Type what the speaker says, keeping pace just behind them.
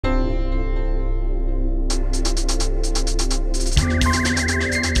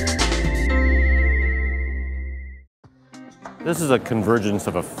This is a convergence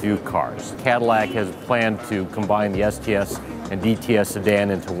of a few cars. Cadillac has planned to combine the STS and DTS sedan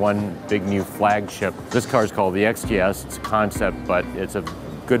into one big new flagship. This car is called the XTS. It's a concept, but it's a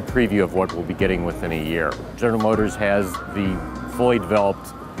good preview of what we'll be getting within a year. General Motors has the fully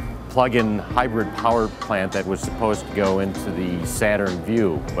developed plug-in hybrid power plant that was supposed to go into the Saturn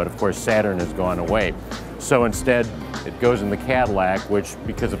Vue, but of course Saturn has gone away. So instead, it goes in the Cadillac, which,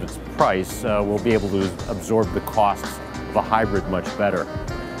 because of its price, will be able to absorb the costs of a hybrid much better.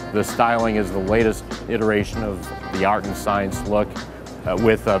 The styling is the latest iteration of the art and science look,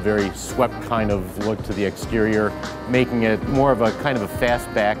 with a very swept kind of look to the exterior, making it more of a kind of a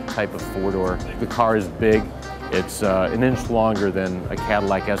fastback type of four-door. The car is big. It's an inch longer than a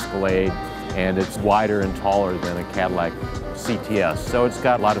Cadillac Escalade, and it's wider and taller than a Cadillac CTS, so it's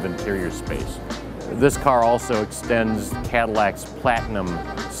got a lot of interior space. This car also extends Cadillac's Platinum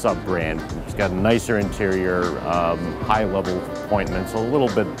sub-brand. It's got a nicer interior, high-level appointments, a little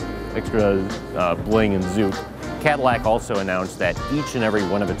bit extra bling and zoop. Cadillac also announced that each and every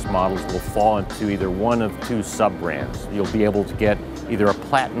one of its models will fall into either one of two sub-brands. You'll be able to get either a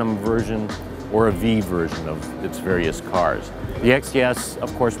Platinum version or a V version of its various cars. The XTS,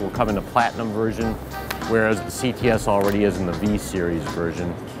 of course, will come in a Platinum version, whereas the CTS already is in the V Series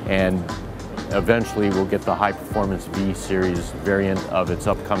version, and eventually we'll get the high-performance V Series variant of its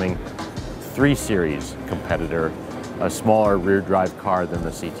upcoming 3 Series competitor, a smaller rear-drive car than the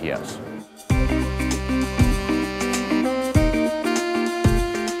CTS.